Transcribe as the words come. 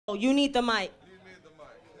You need the mic.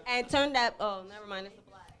 And turn that. Oh, never mind. It's a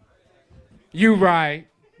black. You right.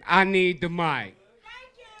 I need the mic.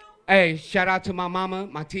 Hey, shout out to my mama,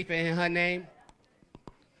 my Tifa in her name.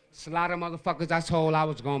 It's a lot of motherfuckers I told I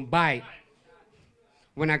was gonna bite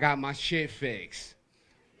when I got my shit fixed.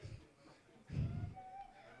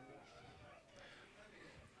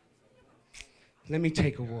 Let me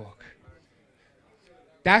take a walk.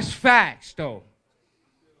 That's facts, though.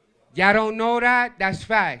 Y'all don't know that? That's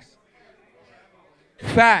facts.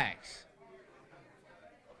 Facts.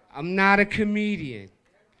 I'm not a comedian.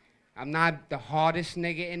 I'm not the hardest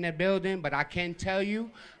nigga in the building, but I can tell you,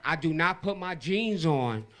 I do not put my jeans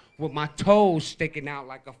on with my toes sticking out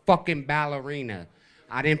like a fucking ballerina.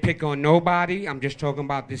 I didn't pick on nobody. I'm just talking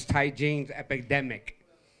about this tight jeans epidemic.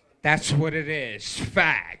 That's what it is.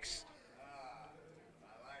 Facts.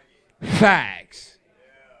 Facts.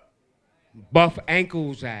 Buff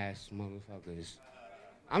ankles ass motherfuckers.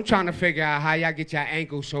 I'm trying to figure out how y'all get your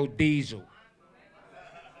ankles so diesel.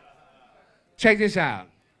 Check this out.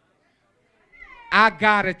 I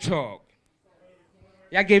gotta talk.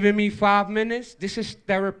 Y'all giving me 5 minutes? This is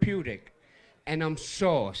therapeutic. And I'm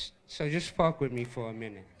sauced. So just fuck with me for a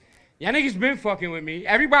minute. Y'all niggas been fucking with me.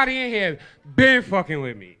 Everybody in here been fucking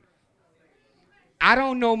with me. I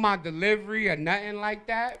don't know my delivery or nothing like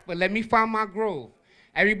that, but let me find my groove.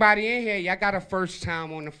 Everybody in here, y'all got a first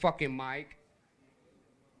time on the fucking mic.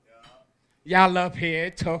 Y'all up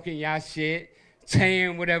here talking y'all shit,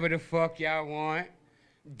 saying whatever the fuck y'all want,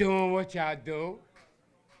 doing what y'all do.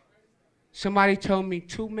 Somebody told me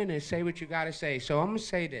 2 minutes, say what you gotta say. So I'm gonna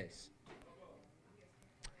say this.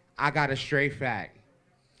 I got a straight fact.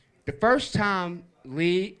 The first time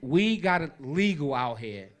we got it legal out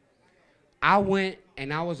here, I went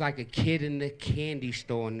and I was like a kid in the candy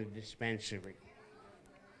store in the dispensary.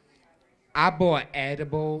 I bought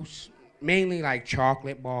edibles, mainly like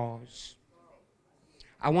chocolate bars.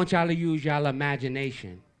 I want y'all to use y'all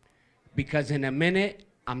imagination because in a minute,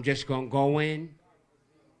 I'm just gonna go in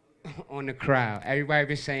on the crowd. Everybody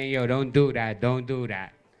been saying, yo, don't do that, don't do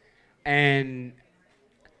that. And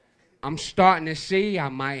I'm starting to see I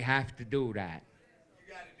might have to do that.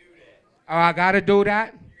 You gotta do that. Oh, I gotta do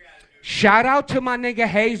that? Shout out to my nigga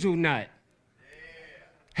Hazelnut. Yeah.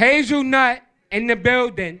 Hazelnut in the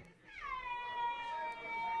building.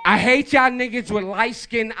 I hate y'all niggas with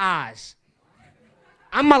light-skinned eyes.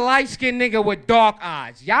 I'm a light-skinned nigga with dark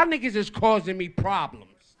eyes. Y'all niggas is causing me problems.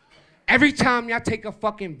 Every time y'all take a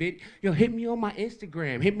fucking video, yo, hit me on my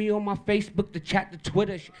Instagram, hit me on my Facebook, the chat, the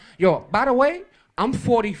Twitter. Yo, by the way, I'm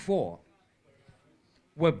 44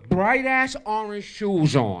 with bright-ass orange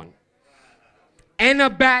shoes on and a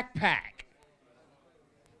backpack.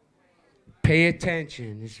 Pay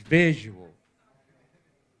attention, it's visual.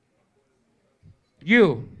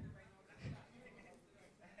 You,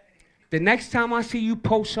 the next time I see you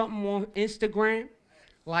post something on Instagram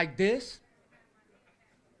like this,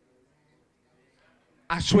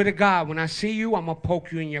 I swear to God, when I see you, I'm gonna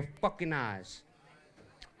poke you in your fucking eyes.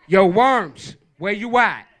 Yo, Worms, where you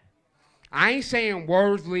at? I ain't saying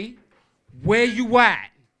Worsley. Where you at?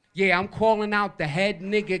 Yeah, I'm calling out the head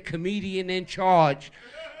nigga comedian in charge,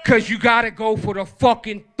 cause you gotta go for the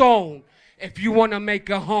fucking throne if you wanna make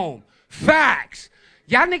a home. Facts.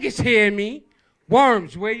 Y'all niggas hear me?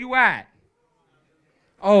 Worms, where you at?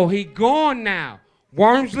 Oh, he gone now.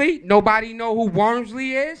 Wormsley? Nobody know who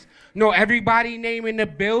Wormsley is? No, everybody name in the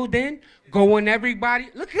building. Going everybody.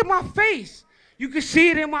 Look at my face. You can see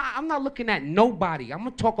it in my, I'm not looking at nobody. I'm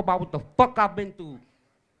gonna talk about what the fuck I've been through.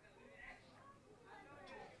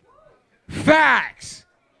 Facts.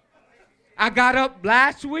 I got up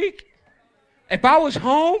last week. If I was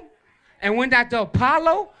home and went out to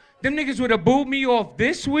Apollo, them niggas would have booed me off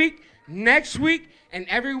this week, next week, and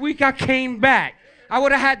every week I came back. I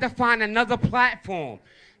would have had to find another platform.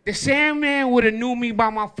 The Sandman would have knew me by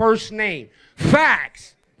my first name.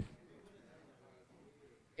 Facts.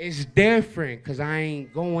 It's different because I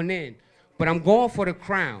ain't going in. But I'm going for the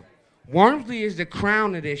crown. Wormsley is the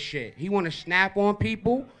crown of this shit. He want to snap on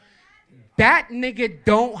people. That nigga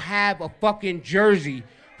don't have a fucking jersey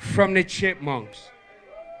from the Chipmunks.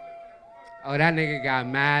 Oh, that nigga got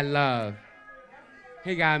mad love.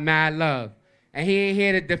 He got mad love. And he ain't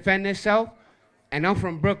here to defend himself. And I'm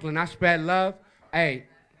from Brooklyn. I spread love. Hey,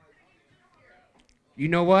 you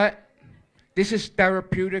know what? This is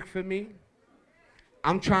therapeutic for me.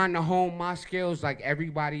 I'm trying to hone my skills like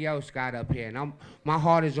everybody else got up here. And my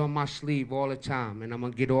heart is on my sleeve all the time. And I'm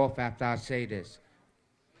going to get off after I say this.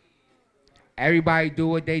 Everybody do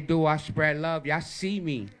what they do. I spread love. Y'all see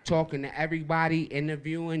me talking to everybody,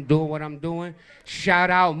 interviewing, doing what I'm doing. Shout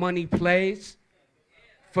out Money Plays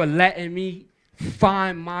for letting me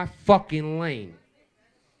find my fucking lane.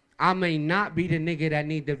 I may not be the nigga that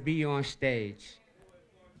need to be on stage,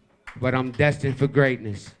 but I'm destined for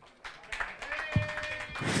greatness.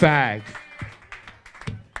 Facts.